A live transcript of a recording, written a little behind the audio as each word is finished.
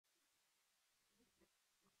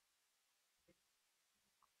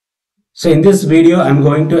So in this video, I am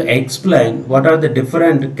going to explain what are the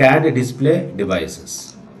different CAD display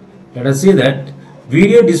devices. Let us see that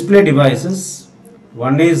video display devices.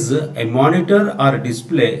 One is a monitor or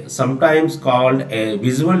display, sometimes called a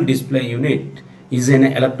visual display unit, is an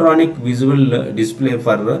electronic visual display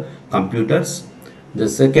for computers.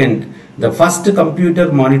 The first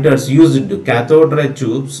computer monitors used cathode ray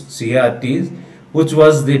tubes, CRTs, which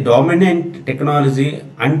was the dominant technology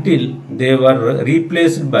until they were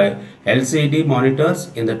replaced by LCD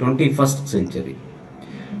monitors in the 21st century.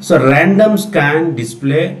 So random scan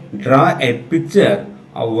display draw a picture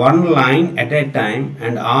of one line at a time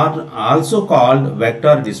and are also called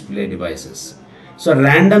vector display devices. So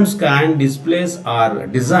random scan displays are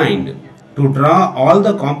designed to draw all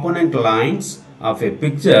the component lines of a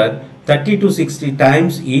picture 30 to 60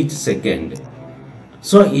 times each second.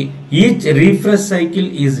 So each refresh cycle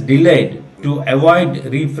is delayed to avoid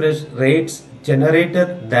refresh rates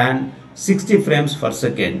generated than 60 frames per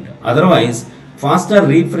second. Otherwise, faster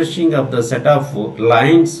refreshing of the set of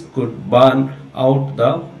lines could burn out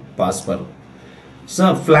the password.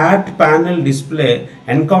 So flat panel display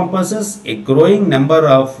encompasses a growing number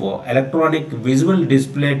of electronic visual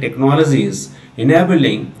display technologies,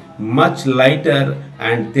 enabling much lighter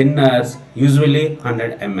and thinner, usually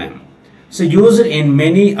 100 mm. So used in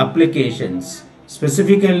many applications,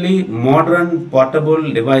 specifically modern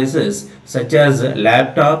portable devices such as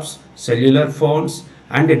laptops, cellular phones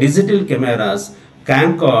and digital cameras,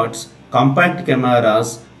 camcorders, compact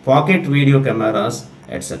cameras, pocket video cameras,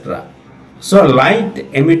 etc. So light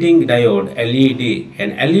emitting diode LED.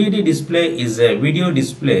 An LED display is a video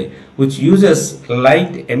display which uses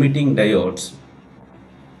light emitting diodes.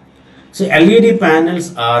 So LED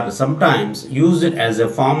panels are sometimes used as a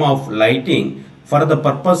form of lighting for the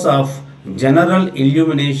purpose of general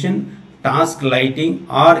illumination, task lighting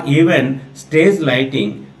or even stage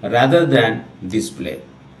lighting rather than display.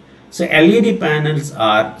 So LED panels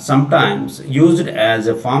are sometimes used as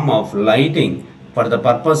a form of lighting for the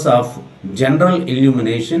purpose of general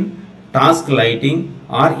illumination, task lighting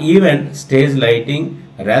or even stage lighting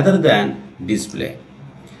rather than display.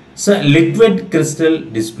 So liquid crystal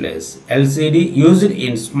displays LCD used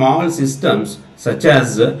in small systems such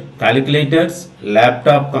as calculators,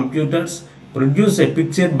 laptop computers produce a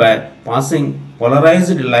picture by passing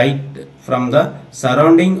polarized light from the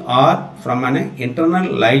surrounding or from an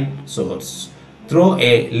internal light source through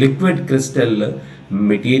a liquid crystal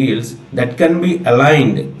materials that can be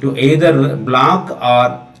aligned to either block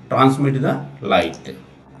or transmit the light.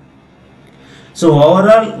 So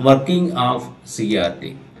overall working of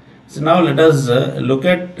CRT. So now let us look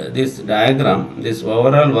at this diagram, this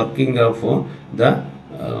overall working of the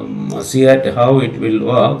CRT, how it will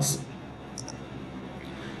works.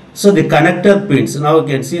 So the connector pins, now you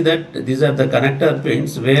can see that these are the connector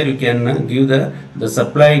pins where you can give the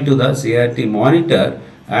supply to the CRT monitor,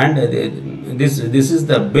 and this is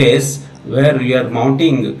the base where we are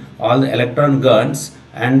mounting all the electron guns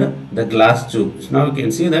and the glass tubes. Now you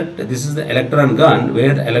can see that this is the electron gun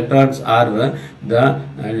where electrons are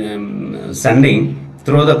sending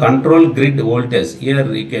through the control grid voltage.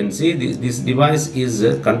 Here you can see this device is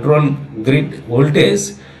control grid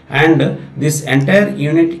voltage, and this entire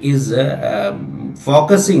unit is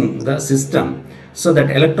focusing the system so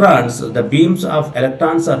that electrons, the beams of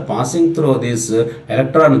electrons are passing through this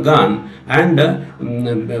electron gun, and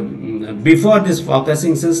before this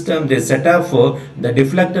focusing system the set of the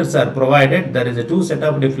deflectors are provided. There is a two set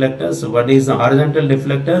of deflectors, one is the horizontal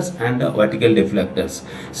deflectors and vertical deflectors.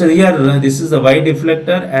 So here this is the Y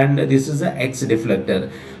deflector and this is the X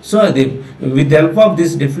deflector. So with the help of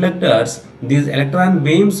these deflectors, these electron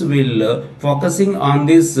beams will focusing on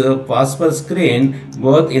this phosphor screen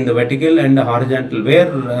both in the vertical and horizontal, where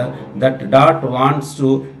that dot wants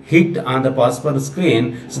to hit on the phosphor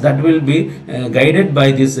screen, so that will be guided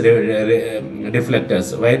by these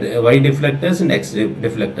deflectors, Y deflectors and X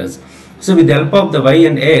deflectors. So with the help of the Y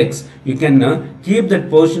and X, you can keep that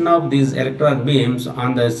portion of these electron beams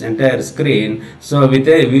on this entire screen, so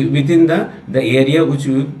within the area which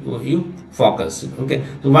you focus. Okay,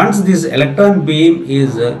 so once this electron beam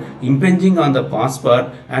is impinging on the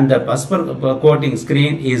phosphor and the phosphor coating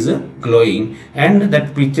screen is glowing, and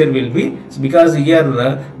that picture will be, because here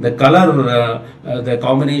the color the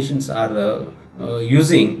combinations are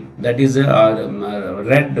using, that is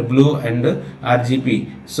red, blue and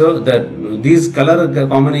RGB. So these color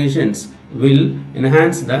combinations will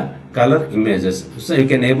enhance the color images, so you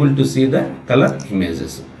can able to see the color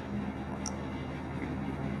images.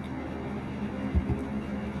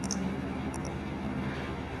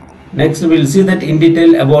 Next we will see that in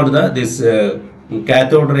detail about this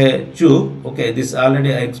cathode ray tube. Okay, this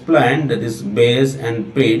already I explained, this base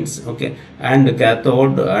and pins. Okay, and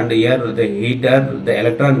cathode, and here the heater, the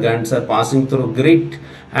electron guns are passing through grid,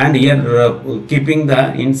 and here keeping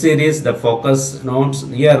the in series the focus nodes,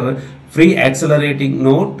 here free accelerating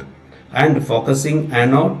node and focusing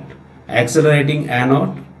anode, accelerating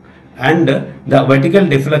anode, and the vertical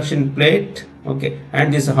deflection plate. Okay,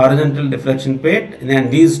 and this horizontal deflection plate,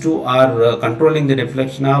 and these two are controlling the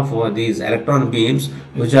deflection of these electron beams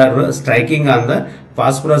which are striking on the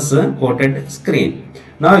phosphorus coated screen.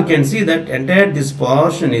 Now you can see that entire this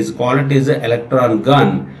portion is called as a electron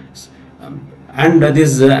gun, and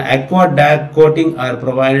this aqua dark coating are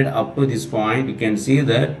provided up to this point. You can see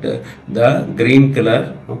that the green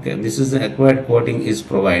color. Okay, this is the aqua coating is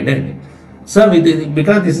provided. So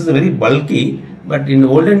because this is very bulky, but in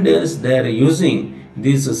olden days they are using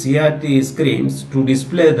these CRT screens to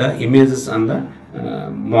display the images on the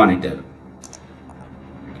monitor.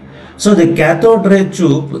 So the cathode ray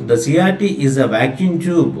tube, the CRT is a vacuum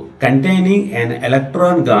tube containing an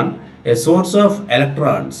electron gun, a source of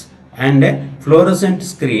electrons, and a fluorescent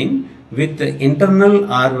screen with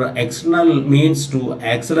internal or external means to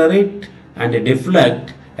accelerate and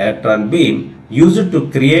deflect electron beam used to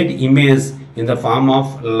create image in the form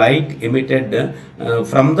of light emitted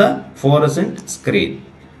from the fluorescent screen.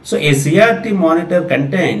 So a CRT monitor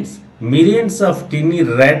contains millions of tiny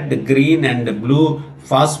red, green and blue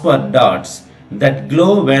phosphor dots that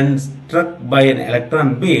glow when struck by an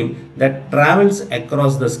electron beam that travels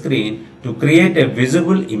across the screen to create a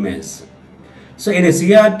visible image. So in a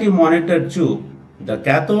CRT monitor tube, the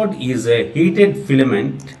cathode is a heated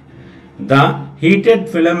filament. The heated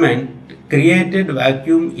filament created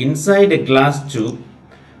vacuum inside a glass tube.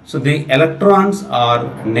 So the electrons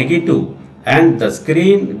are negative and the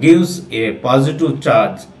screen gives a positive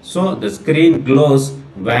charge. So the screen glows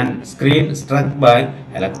when screen struck by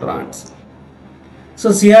electrons. So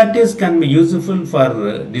CRTs can be useful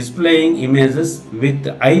for displaying images with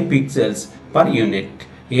high pixels per unit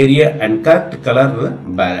area and correct color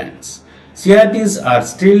balance. CRTs are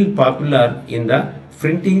still popular in the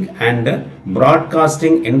printing and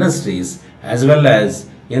broadcasting industries as well as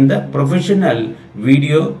in the professional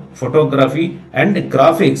video, photography and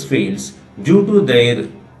graphics fields due to their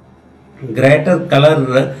greater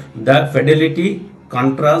color, the fidelity,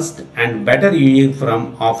 contrast and better viewing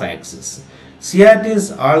from off-axis.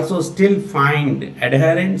 CRTs also still find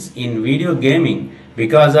adherence in video gaming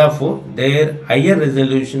because of their higher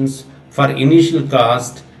resolutions for initial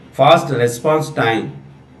cost, fast response time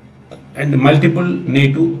and multiple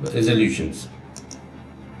native resolutions.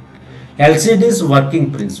 LCD's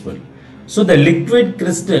working principle. So the liquid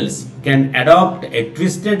crystals can adopt a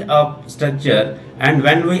twisted up structure, and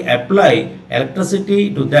when we apply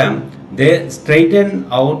electricity to them, they straighten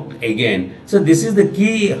out again. So this is the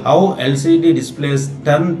key how LCD displays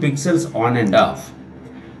turn pixels on and off.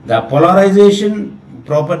 The polarization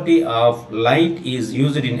property of light is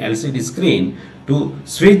used in LCD screen to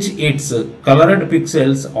switch its colored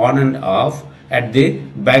pixels on and off. At the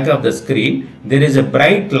back of the screen, there is a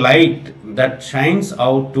bright light that shines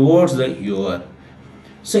out towards the viewer.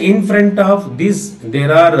 So in front of this,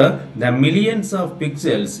 there are the millions of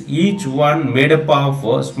pixels, each one made up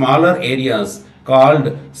of smaller areas called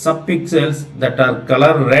subpixels that are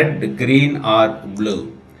color red, green or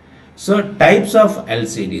blue. So types of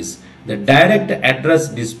LCDs: the direct address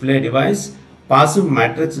display device, passive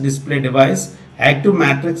matrix display device, active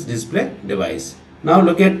matrix display device. Now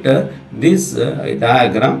look at this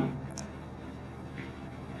diagram.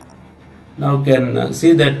 Now you can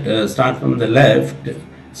see that start from the left.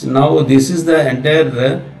 So now this is the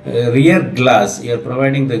entire rear glass. You are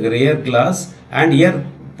providing the rear glass, and here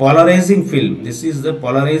polarizing film. This is the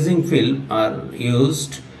polarizing film are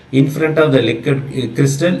used in front of the liquid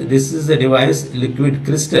crystal. This is the device liquid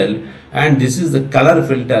crystal, and this is the color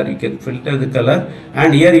filter. You can filter the color,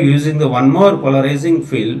 and here you are using the one more polarizing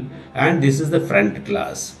film, and this is the front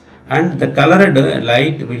glass, and the colored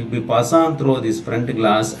light will be passed on through this front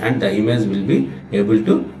glass and the image will be able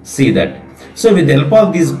to see that. So with the help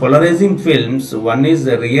of these polarizing films, one is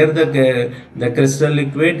the rear the crystal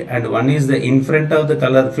liquid and one is the in front of the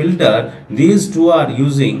color filter. These two are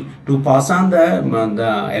using to pass on the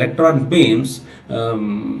electron beams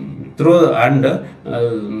through and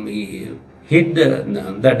hit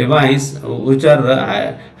the device which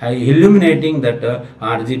are illuminating that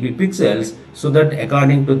RGB pixels, so that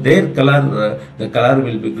according to their color the color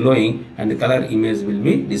will be glowing and the color image will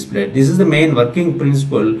be displayed. This is the main working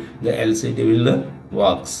principle the LCD will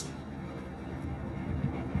works.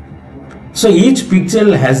 So each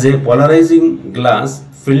pixel has a polarizing glass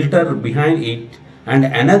filter behind it and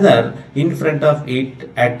another in front of it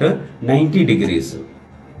at 90 degrees.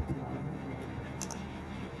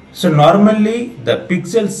 So normally the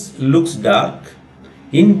pixels looks dark.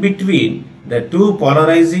 In between the two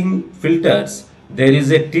polarizing filters, there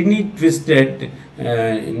is a tiny twisted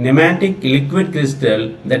pneumatic liquid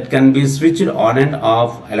crystal that can be switched on and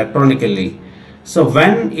off electronically. So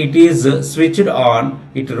when it is switched on,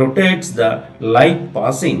 it rotates the light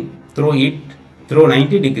passing through it through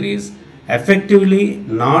 90 degrees, effectively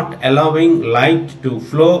not allowing light to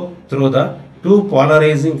flow through the two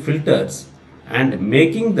polarizing filters and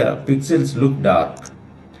making the pixels look dark.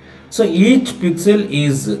 So each pixel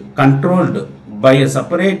is controlled by a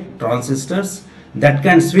separate transistors that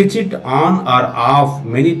can switch it on or off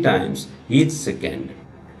many times each second.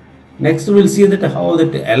 Next we will see that how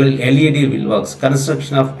that LED will works,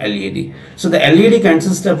 construction of LED. So the LED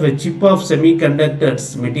consists of a chip of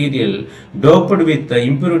semiconductors material doped with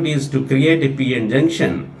impurities to create a PN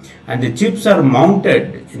junction, and the chips are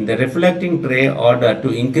mounted in the reflecting tray order to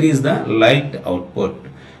increase the light output.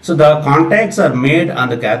 So the contacts are made on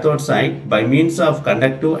the cathode side by means of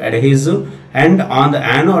conductive adhesive and on the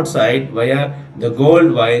anode side via the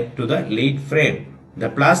gold wire to the lead frame. The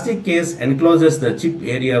plastic case encloses the chip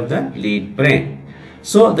area of the lead frame.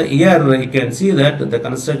 So here you can see that the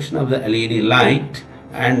construction of the LED light,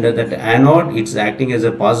 and that anode it's acting as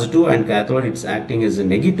a positive and cathode it's acting as a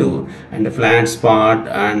negative, and the flat spot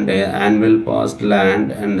and anvil post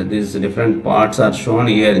land, and these different parts are shown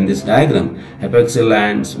here in this diagram. Epixel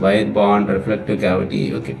lands, wire bond, reflective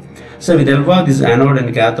cavity. Okay, so with help of this anode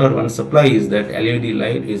and cathode, one supply is that LED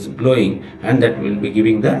light is glowing, and that will be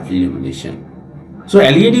giving the illumination. So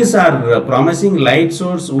LEDs are promising light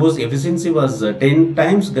source whose efficiency was 10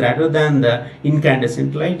 times greater than the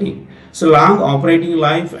incandescent lighting. So long operating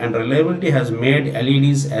life and reliability has made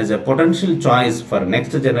LEDs as a potential choice for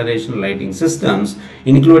next generation lighting systems,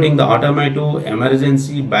 including the automotive,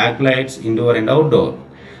 emergency, backlights, indoor and outdoor.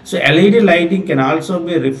 So LED lighting can also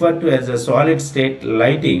be referred to as a solid state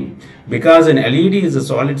lighting because an LED is a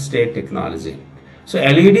solid state technology. So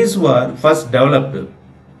LEDs were first developed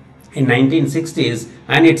in 1960s,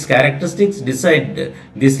 and its characteristics decide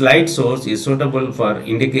this light source is suitable for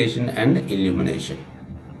indication and illumination.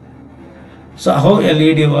 So how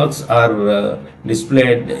LED works are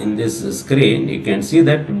displayed in this screen. You can see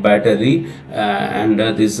that battery and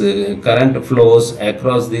this current flows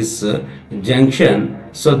across this junction.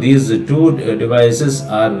 So these two devices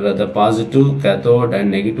are the positive cathode and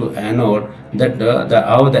negative anode. That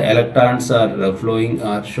how the electrons are flowing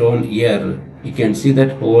are shown here. You can see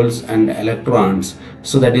that holes and electrons.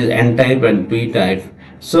 So that is N type and P type.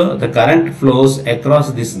 So the current flows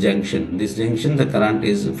across this junction. This junction the current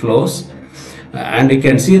is flows. And you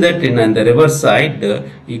can see that in the reverse side,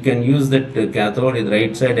 you can use that cathode in the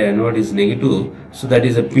right side, anode is negative. So that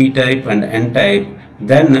is a P type and N type.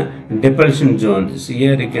 Then depletion zone. So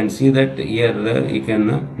here you can see that here you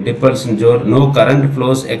can depletion zone. No current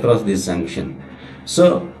flows across this junction.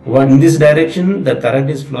 So in this direction the current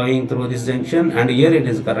is flowing through this junction, and here it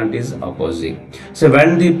is current is opposite. So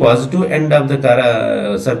when the positive end of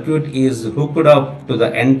the circuit is hooked up to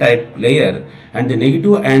the N type layer and the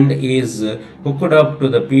negative end is hooked up to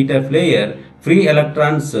the P type layer, free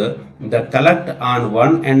electrons that collect on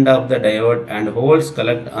one end of the diode and holes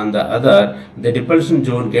collect on the other, the depletion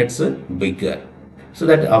zone gets bigger. So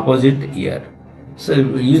that opposite here. So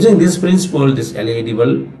using this principle, this LED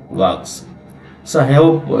will works. So I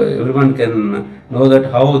hope everyone can know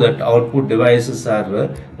that how that output devices are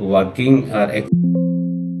working.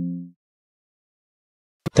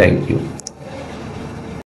 Thank you.